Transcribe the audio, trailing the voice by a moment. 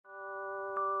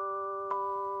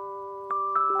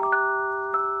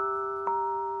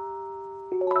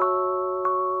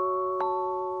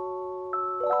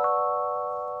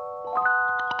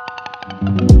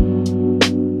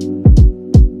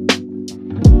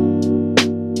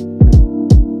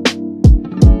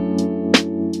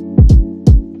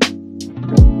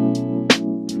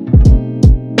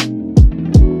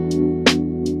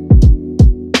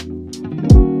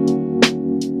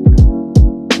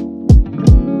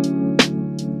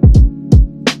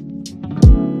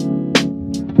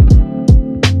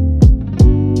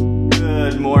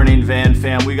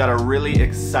got a really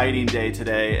exciting day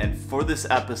today, and for this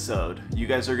episode, you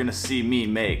guys are gonna see me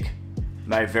make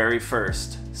my very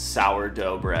first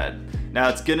sourdough bread. Now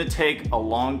it's gonna take a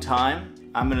long time.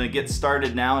 I'm gonna get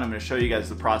started now and I'm gonna show you guys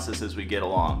the process as we get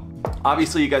along.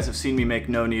 Obviously you guys have seen me make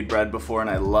no-knead bread before and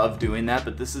I love doing that,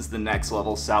 but this is the next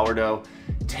level. Sourdough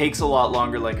takes a lot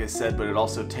longer, like I said, but it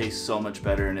also tastes so much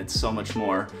better and it's so much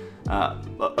more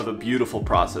of a beautiful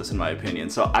process in my opinion.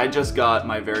 So I just got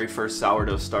my very first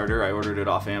sourdough starter. I ordered it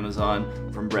off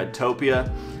Amazon from Breadtopia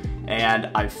and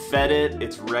I fed it.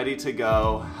 It's ready to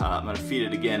go. I'm gonna feed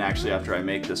it again actually after I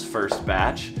make this first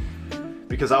batch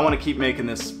because I want to keep making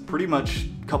this pretty much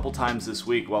a couple times this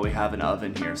week while we have an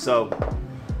oven here. So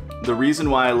the reason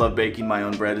why I love baking my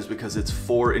own bread is because it's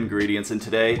 4 ingredients, and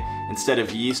today, instead of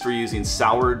yeast, we're using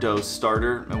sourdough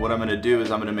starter. And what I'm gonna do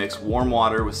is I'm gonna mix warm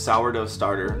water with sourdough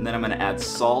starter, and then I'm gonna add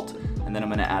salt, and then I'm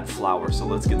gonna add flour. So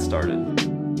let's get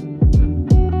started.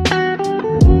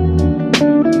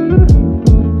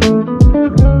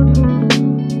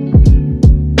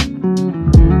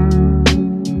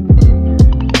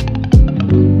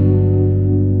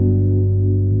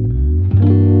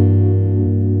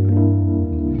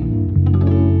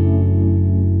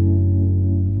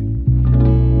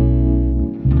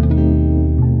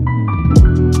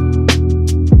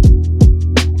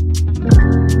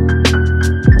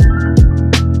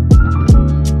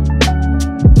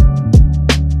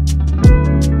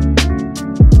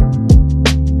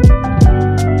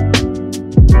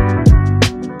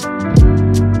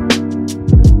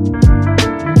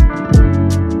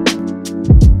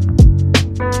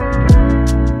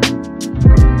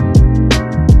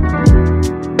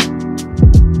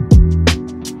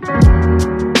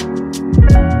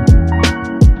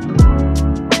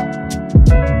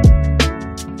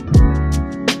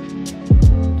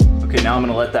 Now I'm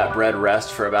gonna let that bread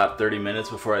rest for about 30 minutes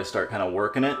before I start kind of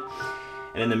working it.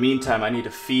 And in the meantime, I need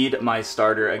to feed my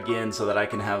starter again so that I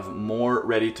can have more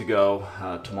ready to go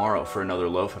tomorrow for another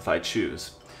loaf if I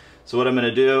choose. So what I'm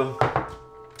gonna do,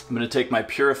 I'm gonna take my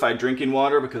purified drinking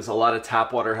water because a lot of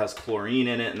tap water has chlorine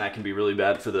in it and that can be really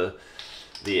bad for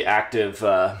the active,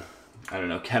 I don't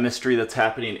know, chemistry that's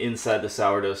happening inside the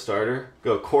sourdough starter.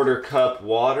 Go 1/4 cup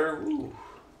water. Ooh.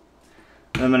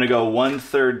 And I'm gonna go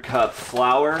 1/3 cup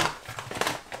flour.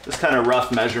 Just kind of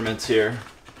rough measurements here.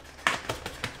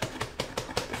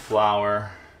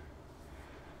 Flour.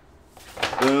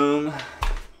 Boom.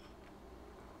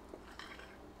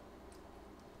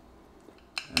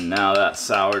 And now that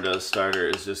sourdough starter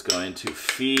is just going to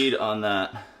feed on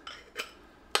that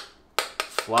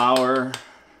flour.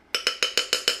 I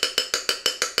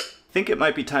think it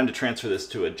might be time to transfer this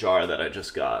to a jar that I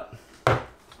just got.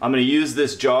 I'm going to use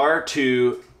this jar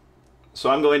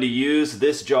I'm going to use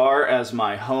this jar as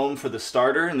my home for the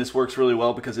starter, and this works really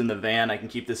well because in the van I can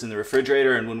keep this in the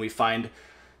refrigerator, and when we find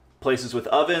places with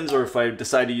ovens, or if I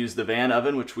decide to use the van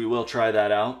oven, which we will try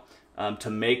that out, to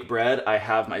make bread, I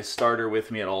have my starter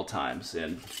with me at all times.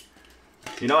 And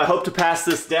you know, I hope to pass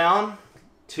this down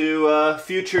to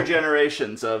future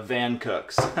generations of van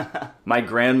cooks. My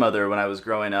grandmother, when I was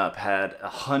growing up, had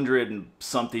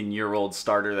 100-something-year-old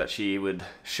starter that she would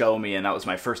show me, and that was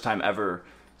my first time ever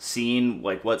seeing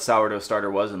like what sourdough starter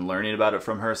was and learning about it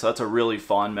from her. So that's a really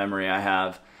fond memory I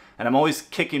have. And I'm always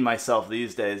kicking myself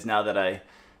these days, now that I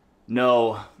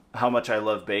know how much I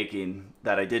love baking,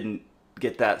 that I didn't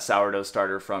get that sourdough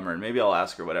starter from her. And maybe I'll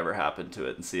ask her whatever happened to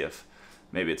it and see if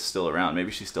maybe it's still around.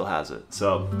 Maybe she still has it.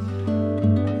 So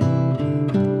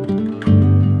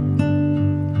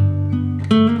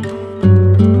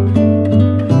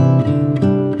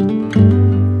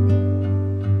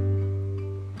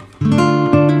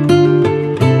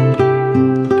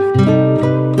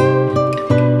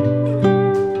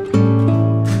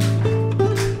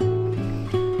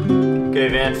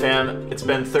it's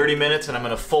been 30 minutes and I'm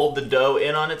going to fold the dough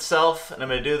in on itself, and I'm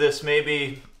going to do this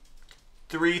maybe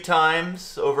 3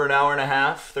 times over an hour and a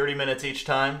half, 30 minutes each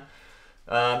time,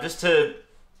 just to,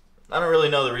 I don't really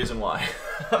know the reason why,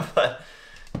 but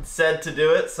it said to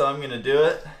do it, so I'm going to do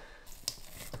it.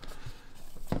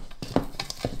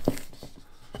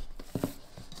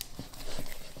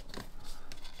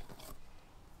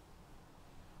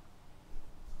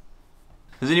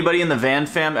 Has anybody in the Van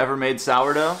fam ever made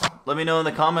sourdough? Let me know in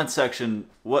the comments section,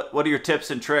 what are your tips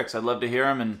and tricks? I'd love to hear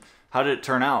them, and how did it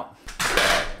turn out?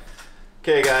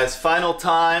 Okay guys, final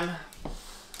time.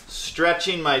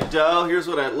 Stretching my dough. Here's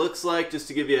what it looks like, just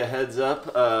to give you a heads up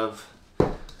of...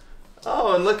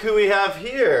 Oh, and look who we have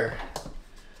here.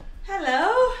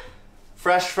 Hello.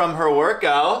 Fresh from her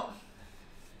workout.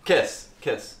 Kiss,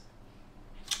 kiss.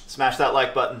 Smash that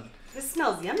like button. This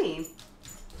smells yummy.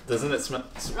 Doesn't it smell?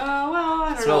 Well,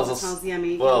 I don't know if it smells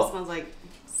yummy. Well, it smells like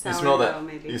sourdough, you smell that?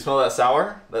 maybe. You smell that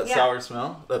sour? That Yeah. sour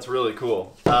smell? That's really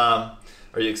cool. Are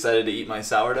you excited to eat my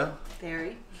sourdough?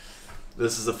 Very.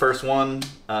 This is the first one.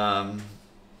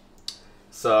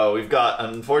 So we've got,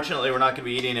 unfortunately, we're not going to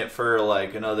be eating it for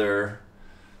like another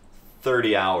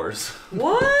 30 hours.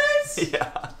 What?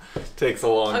 Yeah. Takes a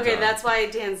long time. Okay, that's why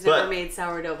Dan's never made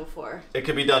sourdough before. It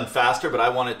could be done faster, but I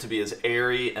want it to be as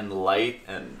airy and light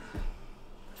and,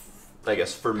 I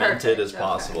guess, fermented as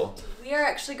possible. We are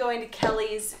actually going to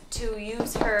Kelly's to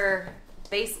use her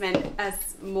basement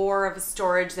as more of a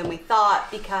storage than we thought,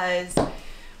 because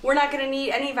we're not going to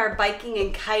need any of our biking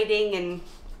and kiting and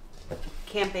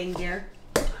camping gear.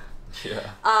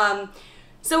 Yeah.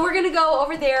 So we're going to go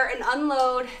over there and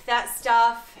unload that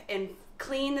stuff and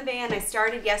clean the van. I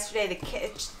started yesterday. The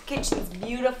kitchen's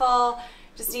beautiful.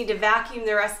 Just need to vacuum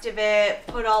the rest of it,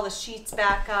 put all the sheets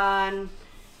back on,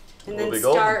 and then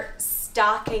start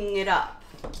stocking it up.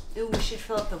 Ooh, we should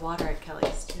fill up the water at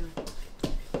Kelly's too.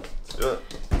 Let's do it.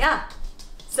 Yeah.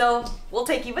 So we'll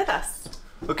take you with us.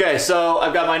 Okay, so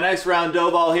I've got my nice round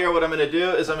dough ball here. What I'm going to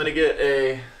do is I'm going to get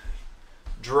a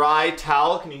dry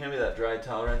towel. Can you hand me that dry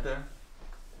towel right there?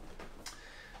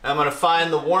 I'm going to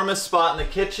find the warmest spot in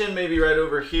the kitchen, maybe right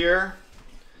over here.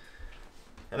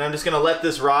 And I'm just going to let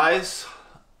this rise,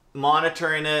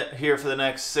 monitoring it here for the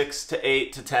next 6 to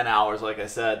 8 to 10 hours, like I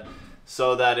said,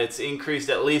 so that it's increased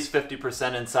at least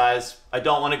 50% in size. I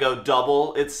don't want to go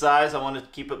double its size. I want to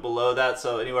keep it below that,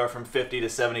 so anywhere from 50 to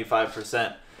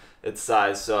 75% its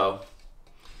size. So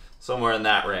somewhere in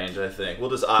that range, I think. We'll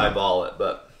just eyeball it,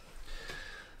 but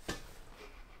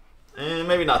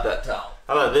maybe not that towel.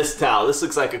 How about this towel? This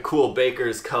looks like a cool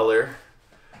baker's color.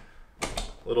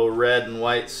 Little red and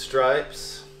white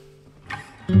stripes.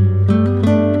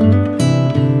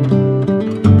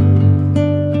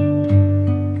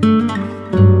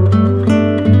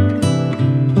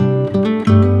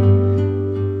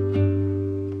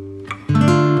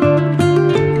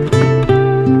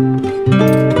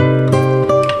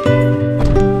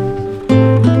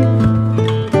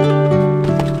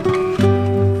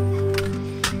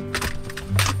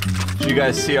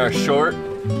 See our short,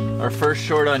 our first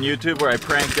short on YouTube where I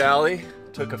pranked Allie,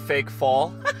 took a fake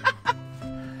fall.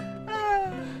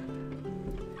 That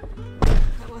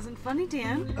wasn't funny,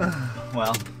 Dan.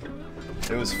 Well,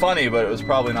 it was funny, but it was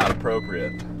probably not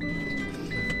appropriate.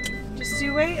 Just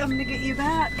you wait, I'm gonna get you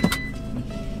back.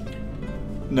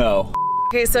 No.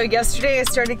 Okay, so yesterday I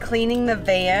started cleaning the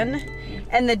van,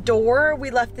 and the door,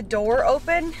 we left the door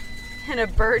open, and a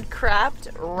bird crapped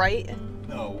right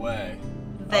No way.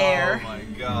 there. Oh my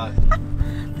God.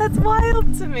 That's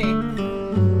wild to me.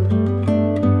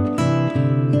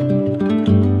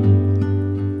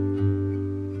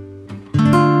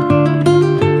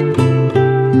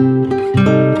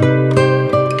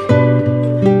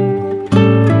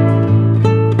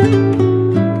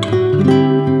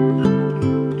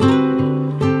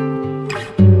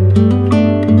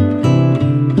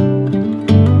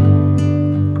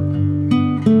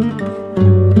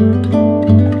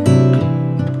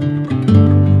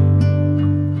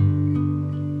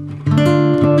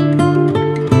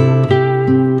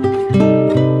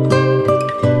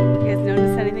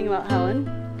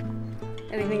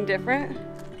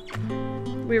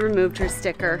 We removed her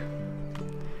sticker.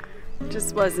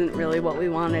 Just wasn't really what we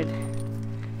wanted.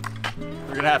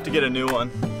 We're gonna have to get a new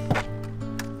one.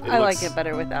 I like it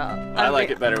better without. I like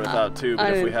it better without too,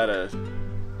 but if we had a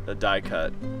die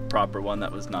cut proper one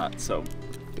that was not so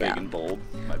big and bold,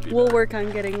 might be We'll better. work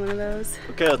on getting one of those.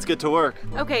 Okay, let's get to work.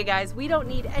 Okay guys, we don't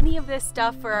need any of this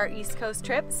stuff for our East Coast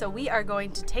trip, so we are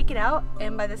going to take it out,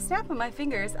 and by the snap of my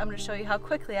fingers, I'm gonna show you how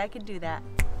quickly I can do that.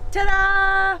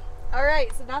 Ta-da! All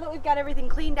right, so now that we've got everything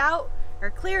cleaned out, or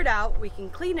cleared out, we can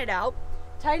clean it out,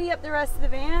 tidy up the rest of the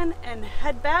van, and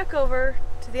head back over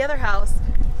to the other house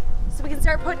so we can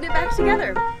start putting it back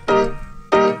together.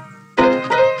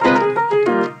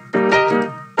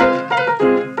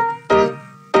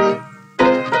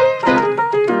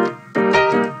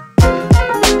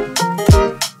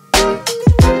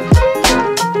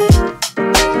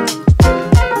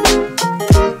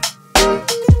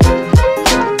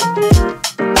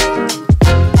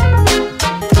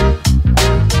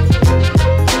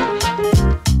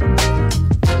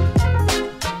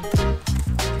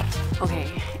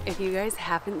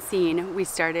 Haven't seen, we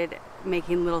started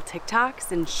making little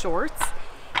TikToks and shorts,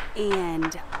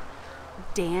 and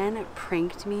Dan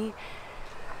pranked me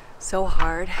so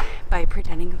hard by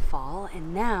pretending to fall,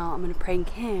 and now I'm gonna prank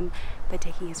him by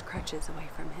taking his crutches away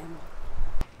from him.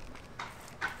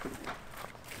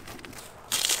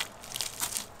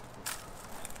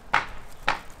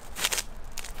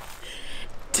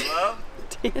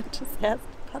 Dan just asked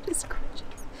about his crutches.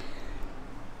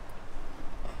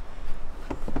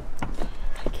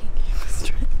 I can't keep this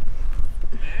straight.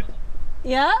 Babe?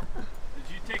 Yeah?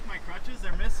 Did you take my crutches?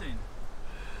 They're missing.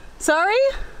 Sorry?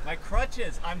 My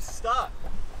crutches, I'm stuck.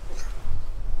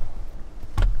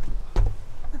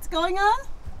 What's going on?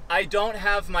 I don't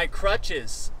have my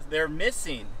crutches. They're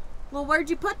missing. Well, where'd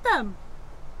you put them?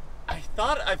 I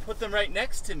thought I put them right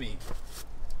next to me.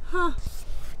 Huh.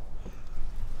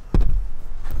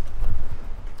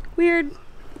 Weird.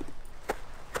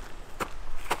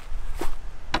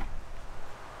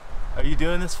 Are you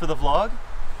doing this for the vlog?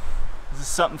 Is this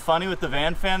something funny with the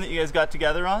van fan that you guys got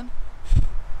together on?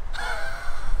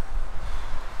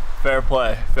 Fair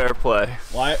play, fair play.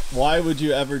 Why would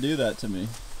you ever do that to me?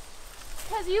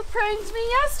 Because you pranked me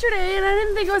yesterday and I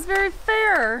didn't think it was very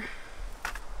fair.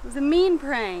 It was a mean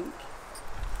prank.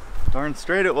 Darn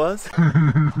straight it was.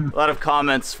 A lot of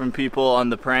comments from people on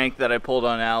the prank that I pulled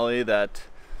on Allie that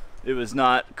it was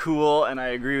not cool, and I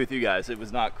agree with you guys, it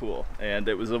was not cool. And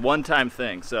it was a one-time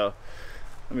thing, so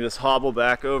let me just hobble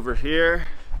back over here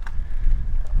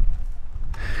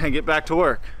and get back to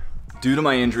work. Due to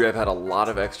my injury, I've had a lot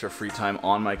of extra free time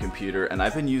on my computer, and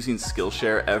I've been using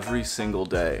Skillshare every single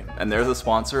day, and they're the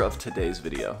sponsor of today's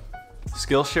video.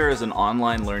 Skillshare is an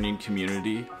online learning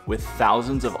community with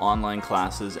thousands of online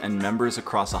classes and members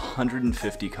across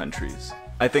 150 countries.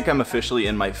 I think I'm officially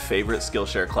in my favorite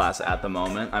Skillshare class at the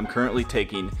moment. I'm currently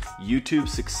taking YouTube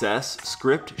Success,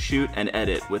 Script, Shoot, and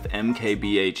Edit with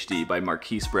MKBHD by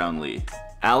Marquise Brownlee.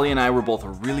 Allie and I were both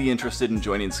really interested in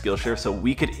joining Skillshare so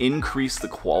we could increase the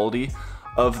quality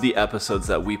of the episodes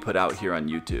that we put out here on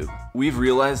YouTube. We've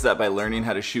realized that by learning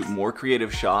how to shoot more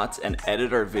creative shots and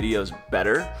edit our videos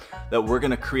better, that we're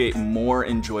gonna create more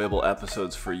enjoyable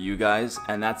episodes for you guys,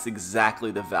 and that's exactly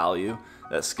the value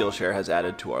that Skillshare has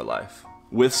added to our life.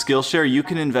 With Skillshare, you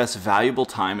can invest valuable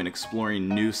time in exploring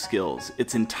new skills.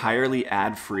 It's entirely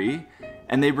ad-free,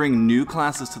 and they bring new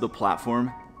classes to the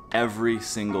platform every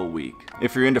single week.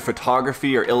 If you're into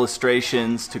photography or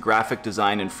illustrations to graphic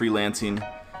design and freelancing,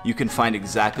 you can find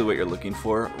exactly what you're looking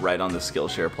for right on the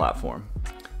Skillshare platform.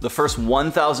 The first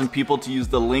 1,000 people to use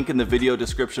the link in the video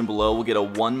description below will get a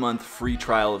 1-month free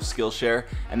trial of Skillshare,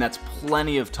 and that's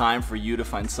plenty of time for you to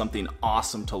find something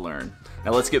awesome to learn.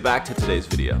 Now let's get back to today's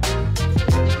video.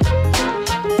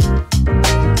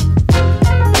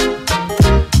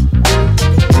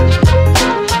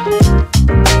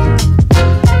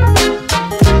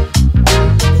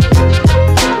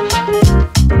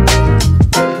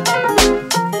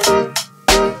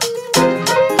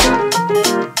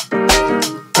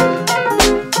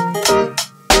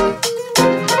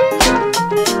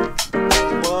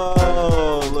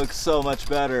 So much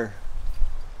better.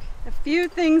 A few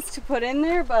things to put in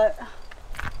there, but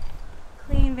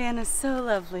clean van is so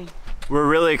lovely. We're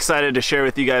really excited to share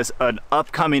with you guys an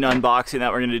upcoming unboxing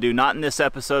that we're going to do, not in this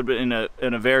episode, but in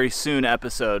a very soon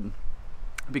episode,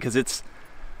 because it's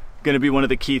going to be one of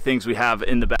the key things we have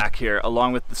in the back here,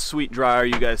 along with the sweet dryer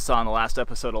you guys saw in the last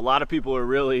episode. A lot of people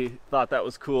really thought that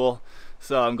was cool,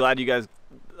 so I'm glad you guys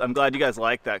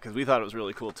liked that, because we thought it was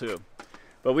really cool too.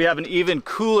 But we have an even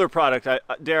cooler product,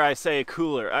 dare I say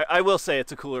cooler. I will say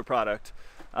it's a cooler product,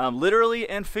 literally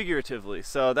and figuratively.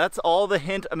 So that's all the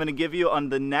hint I'm gonna give you on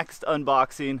the next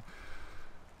unboxing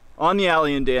on the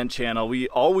Allie and Dan channel. We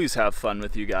always have fun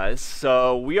with you guys.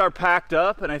 So we are packed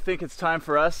up, and I think it's time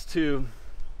for us to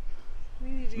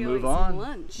move on.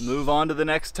 Lunch. Move on to the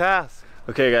next task.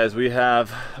 Okay guys, we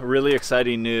have really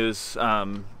exciting news.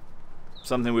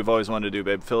 Something we've always wanted to do,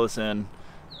 babe. Fill us in.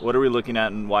 What are we looking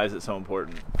at and why is it so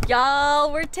important?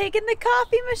 Y'all, we're taking the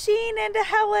coffee machine into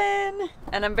Helen,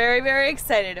 and I'm very, very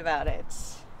excited about it.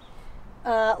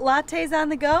 Lattes on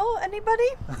the go, anybody?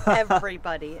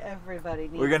 Everybody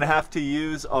needs We're gonna have to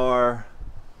use our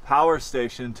power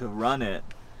station to run it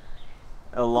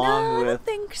along with... I don't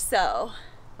think so.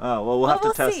 Oh, well, we'll have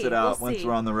to test it out once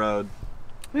we're on the road.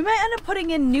 We might end up putting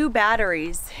in new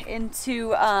batteries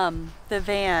into the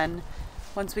van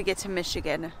once we get to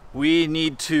Michigan. We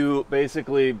need to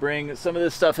basically bring some of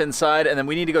this stuff inside, and then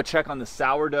we need to go check on the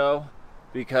sourdough,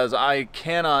 because I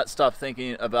cannot stop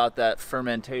thinking about that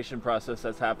fermentation process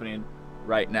that's happening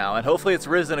right now. And hopefully it's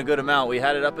risen a good amount. We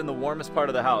had it up in the warmest part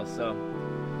of the house, so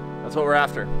that's what we're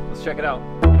after. Let's check it out.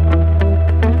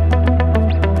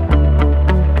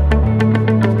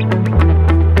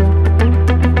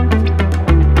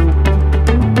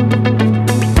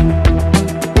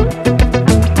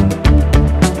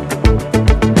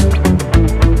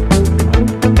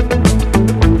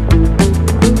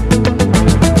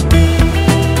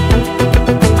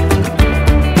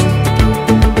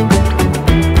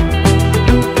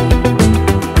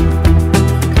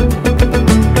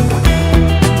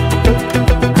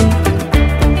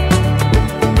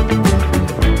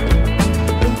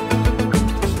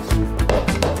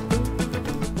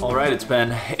 right, it's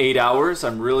been 8 hours.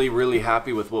 I'm really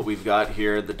happy with what we've got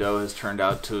here. The dough has turned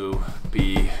out to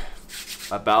be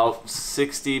about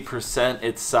 60%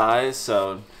 its size,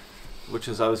 so which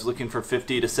is, I was looking for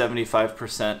 50 to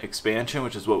 75% expansion,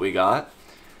 which is what we got.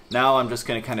 Now I'm just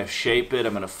going to kind of shape it.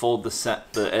 I'm going to fold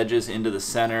the edges into the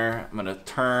center. I'm going to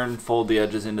turn, fold the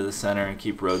edges into the center, and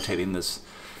keep rotating this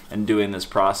and doing this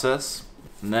process.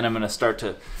 And then I'm going to start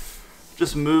to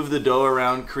just move the dough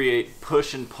around, create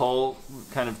push and pull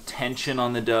kind of tension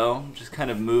on the dough. Just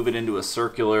kind of move it into a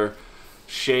circular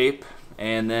shape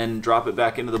and then drop it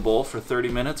back into the bowl for 30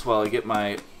 minutes while I get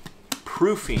my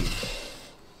proofing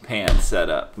pan set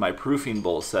up, my proofing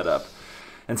bowl set up.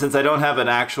 And since I don't have an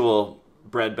actual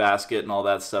bread basket and all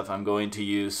that stuff, I'm going to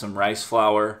use some rice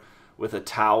flour with a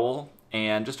towel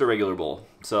and just a regular bowl.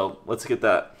 So let's get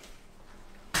that.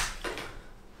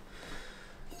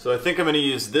 So I think I'm going to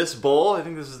use this bowl. I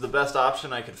think this is the best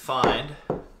option I could find.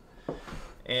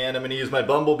 And I'm going to use my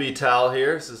bumblebee towel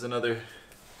here. This is another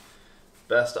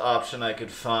best option I could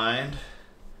find.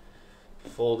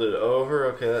 Fold it over.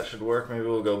 Okay, that should work. Maybe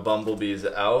we'll go bumblebees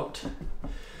out.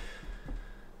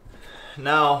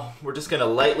 Now we're just going to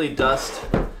lightly dust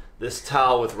this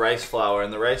towel with rice flour.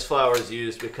 And the rice flour is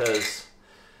used because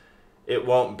it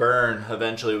won't burn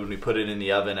eventually when we put it in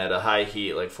the oven at a high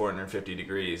heat, like 450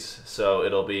 degrees. So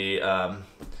it'll be a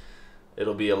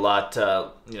lot,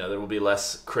 you know, there will be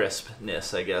less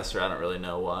crispness, I guess, or I don't really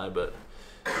know why, but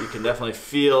you can definitely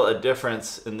feel a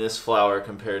difference in this flour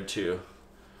compared to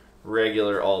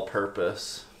regular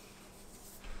all-purpose.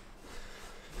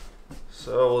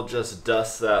 So we'll just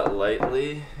dust that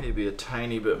lightly, maybe a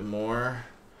tiny bit more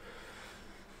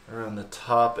around the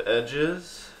top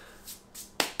edges.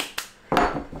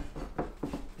 And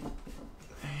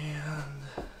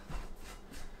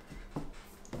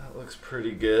that looks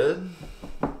pretty good.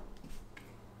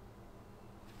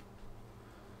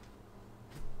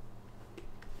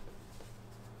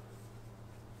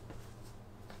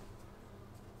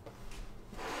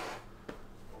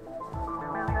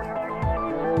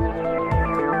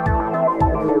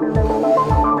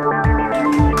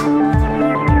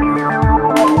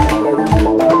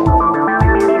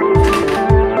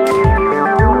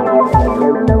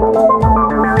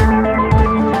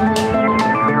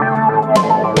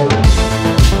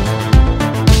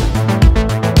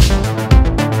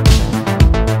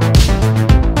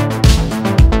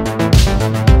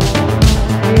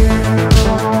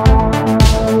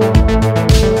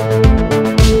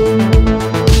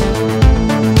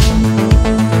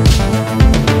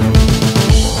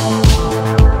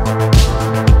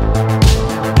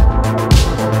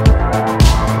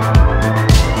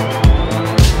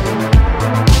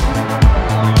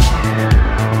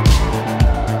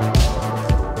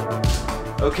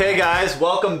 Okay guys,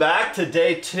 welcome back to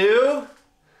day 2.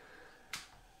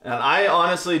 And I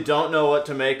honestly don't know what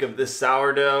to make of this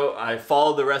sourdough. I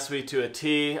followed the recipe to a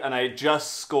T and I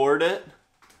just scored it.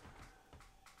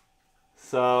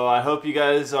 So I hope you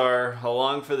guys are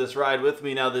along for this ride with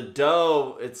me. Now the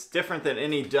dough, it's different than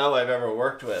any dough I've ever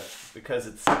worked with because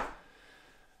it's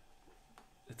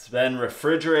been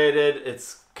refrigerated.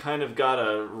 It's kind of got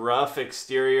a rough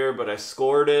exterior, but I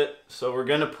scored it. So we're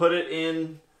gonna put it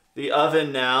in the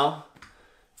oven now,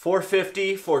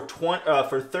 450 for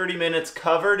 30 minutes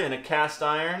covered in a cast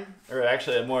iron, or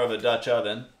actually more of a Dutch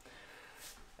oven.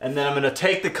 And then I'm gonna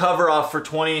take the cover off for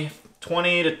 20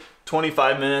 to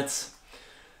 25 minutes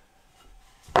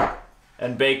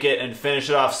and bake it and finish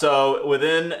it off. So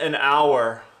within an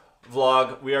hour,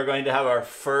 vlog, we are going to have our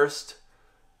first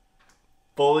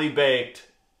fully baked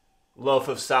loaf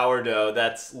of sourdough.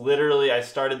 That's literally, I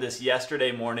started this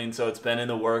yesterday morning, so it's been in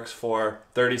the works for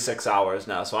 36 hours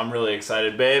now. So I'm really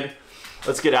excited. Babe,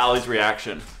 let's get Allie's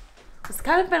reaction. It's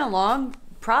kind of been a long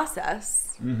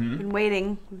process. Been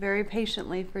waiting very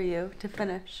patiently for you to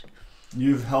finish.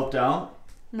 You've helped out?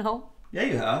 No. Yeah,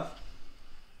 you have.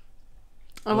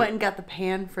 I went and got the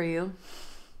pan for you.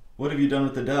 What have you done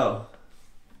with the dough?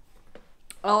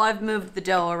 Oh, I've moved the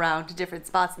dough around to different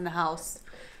spots in the house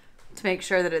to make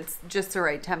sure that it's just the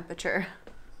right temperature.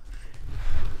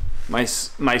 My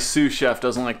sous chef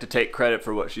doesn't like to take credit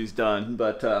for what she's done,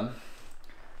 but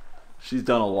she's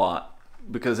done a lot.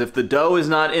 Because if the dough is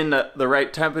not in the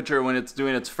right temperature when it's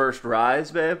doing its first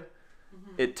rise, babe,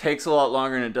 it takes a lot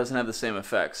longer and it doesn't have the same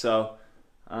effect. So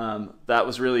that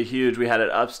was really huge. We had it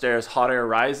upstairs, hot air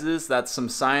rises. That's some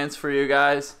science for you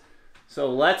guys.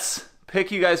 So let's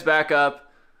pick you guys back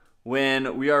up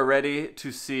when we are ready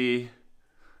to see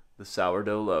the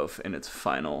sourdough loaf in its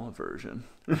final version.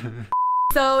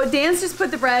 So Dan's just put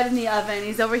the bread in the oven.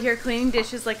 He's over here cleaning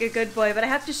dishes like a good boy, but I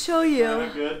have to show you Not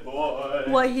a good boy.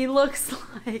 what he looks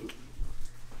like.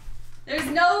 There's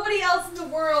nobody else in the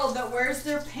world that wears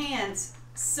their pants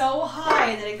so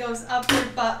high that it goes up their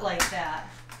butt like that.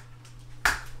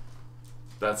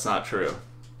 That's not true.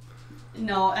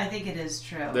 No, I think it is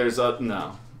true. There's a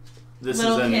no. This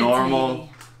Little is a kids, normal. maybe.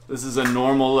 This is a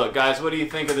normal look, guys. What do you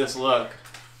think of this look?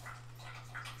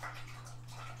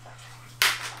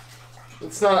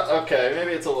 It's not okay.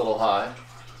 Maybe it's a little high.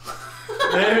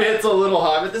 Maybe it's a little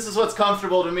high, but this is what's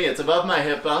comfortable to me. It's above my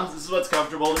hip bones. This is what's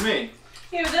comfortable to me.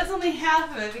 Yeah, but that's only half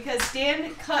of it because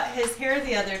Dan cut his hair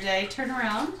the other day. Turn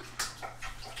around.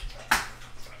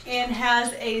 And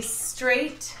has a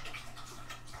straight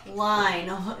line.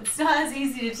 Oh, it's not as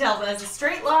easy to tell, but has a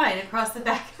straight line across the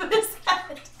back of his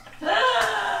head.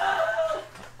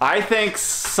 I think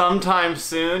sometime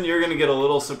soon you're gonna get a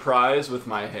little surprise with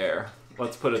my hair.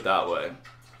 Let's put it that way.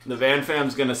 The Van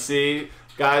fam's gonna see.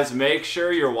 Guys, make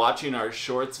sure you're watching our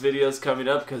shorts videos coming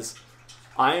up because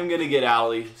I am gonna get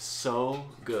Allie so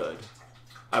good.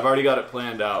 I've already got it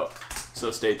planned out, so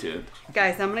stay tuned.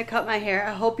 Guys, I'm gonna cut my hair.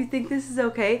 I hope you think this is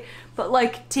okay, but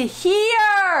like to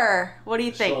here. What do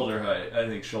you think? Shoulder height. I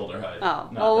think shoulder height. Oh,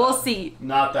 well, we'll see.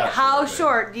 Not that How short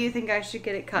short do you think I should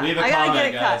get it cut? Leave a I gotta comment,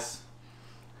 get it guys.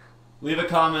 Cut. Leave a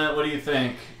comment. What do you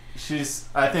think?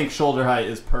 I think shoulder height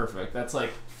is perfect. That's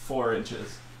like 4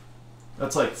 inches.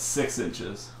 That's like 6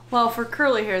 inches. Well, for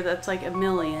curly hair, that's like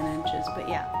 1,000,000 inches, but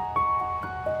yeah.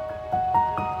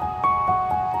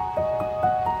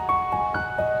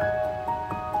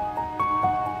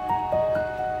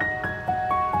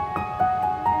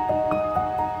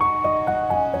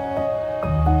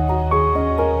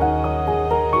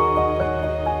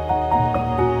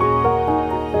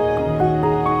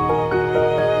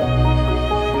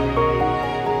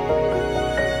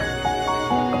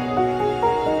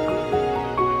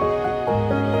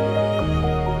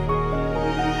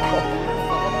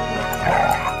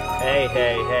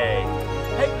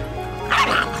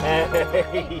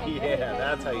 Yeah,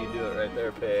 that's how you do it right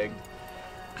there, pig.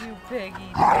 You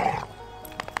piggy.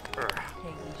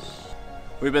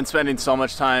 We've been spending so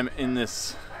much time in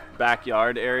this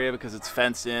backyard area because it's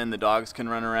fenced in, the dogs can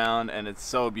run around, and it's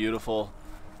so beautiful.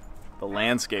 The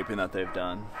landscaping that they've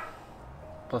done.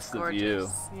 Plus the view.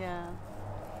 Yeah.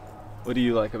 What do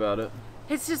you like about it?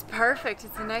 It's just perfect.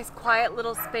 It's a nice quiet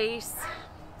little space.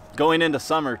 Going into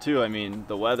summer too, I mean,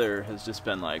 the weather has just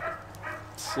been like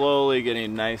slowly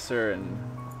getting nicer and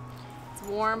it's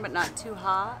warm but not too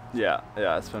hot. Yeah,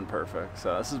 it's been perfect.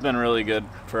 So this has been really good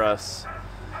for us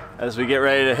as we get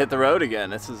ready to hit the road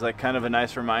again. This is like kind of a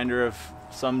nice reminder of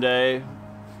someday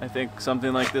I think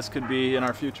something like this could be in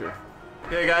our future.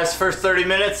 Okay guys, first 30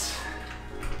 minutes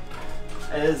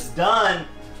is done.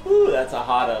 Ooh, that's a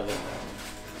hot oven.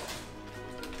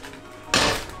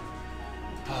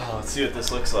 Oh, let's see what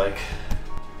this looks like.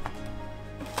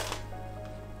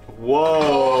 Whoa!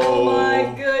 Oh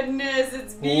my goodness,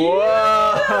 it's beautiful!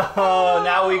 Whoa!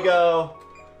 Now we go.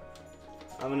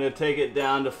 I'm gonna take it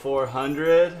down to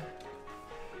 400.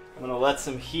 I'm gonna let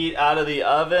some heat out of the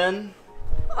oven.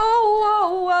 Oh,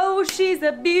 whoa, whoa, she's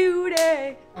a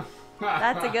beauty.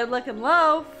 That's a good looking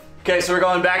loaf. Okay, so we're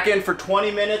going back in for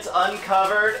 20 minutes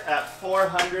uncovered at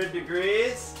 400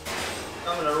 degrees.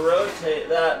 I'm gonna rotate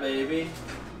that baby.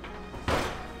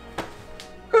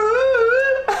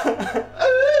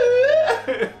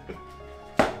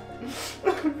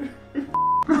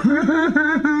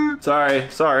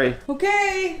 Sorry.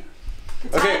 Okay.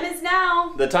 The time is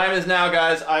now. The time is now,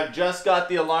 guys. I've just got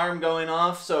the alarm going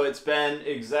off, so it's been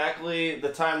exactly the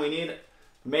time we need.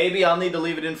 Maybe I'll need to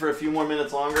leave it in for a few more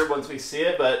minutes longer once we see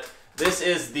it, but this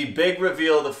is the big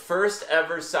reveal, the first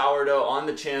ever sourdough on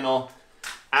the channel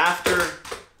after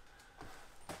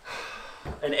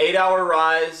an 8-hour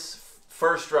rise,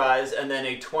 first rise, and then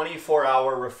a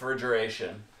 24-hour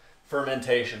refrigeration,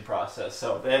 fermentation process.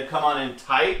 So they had come on in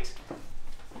tight.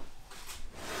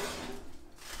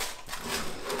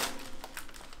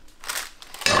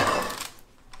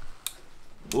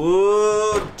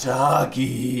 Ooh,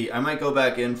 doggy. I might go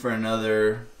back in for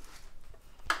another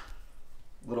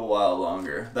little while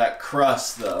longer. That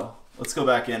crust, though. Let's go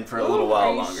back in for a little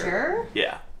while longer. Sure?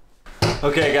 Yeah.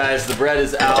 Okay, guys, the bread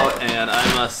is out, and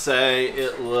I must say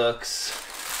it looks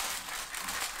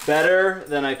better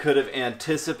than I could have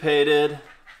anticipated.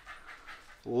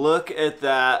 Look at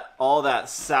that, all that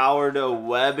sourdough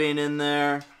webbing in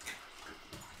there.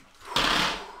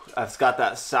 It's got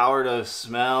that sourdough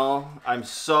smell. I'm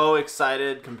so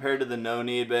excited compared to the No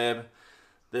Knead, babe.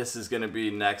 This is gonna be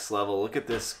next level. Look at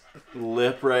this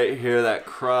lip right here, that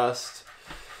crust.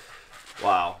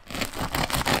 Wow.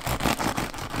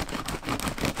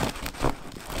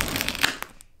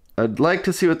 I'd like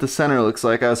to see what the center looks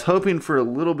like. I was hoping for a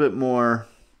little bit more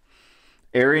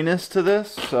airiness to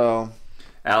this. So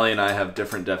Allie and I have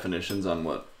different definitions on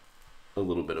what a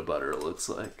little bit of butter looks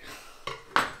like.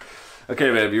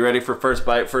 Okay, babe, you ready for first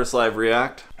bite, first live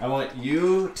react? I want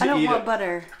you to eat it. I don't want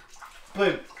butter.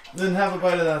 Babe, then have a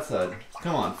bite of that side.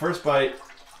 Come on, first bite,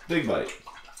 big bite.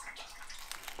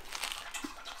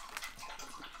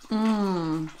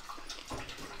 Mmm.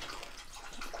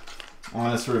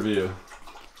 Honest review.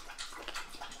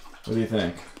 What do you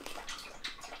think?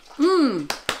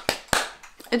 Mmm.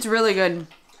 It's really good.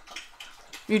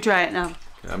 You try it now.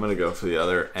 Okay, I'm gonna go for the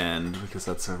other end because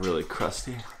that's a really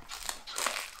crusty.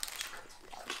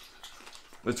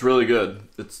 It's really good.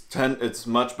 It's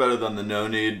much better than the no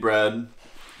knead bread.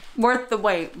 Worth the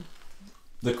wait.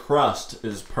 The crust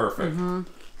is perfect.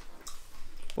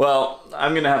 Well,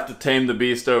 I'm gonna have to tame the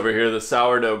beast over here, the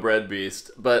sourdough bread beast.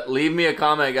 But leave me a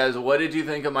comment, guys. What did you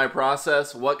think of my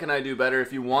process? What can I do better?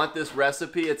 If you want this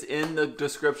recipe, it's in the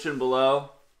description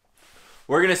below.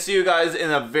 We're gonna see you guys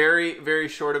in a very, very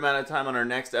short amount of time on our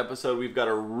next episode. We've got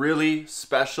a really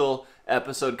special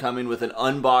episode coming with an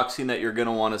unboxing that you're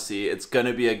gonna wanna see. It's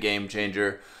gonna be a game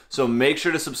changer. So make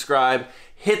sure to subscribe,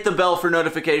 hit the bell for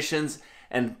notifications,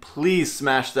 and please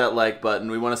smash that like button.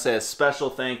 We wanna say a special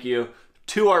thank you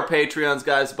to our Patreons,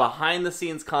 guys. Behind the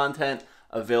scenes content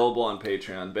available on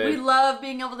Patreon, babe. We love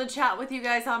being able to chat with you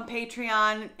guys on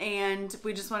Patreon, and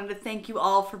we just wanted to thank you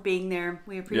all for being there.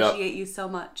 We appreciate you so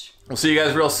much. We'll see you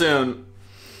guys real soon.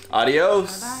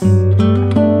 Adios. Bye-bye.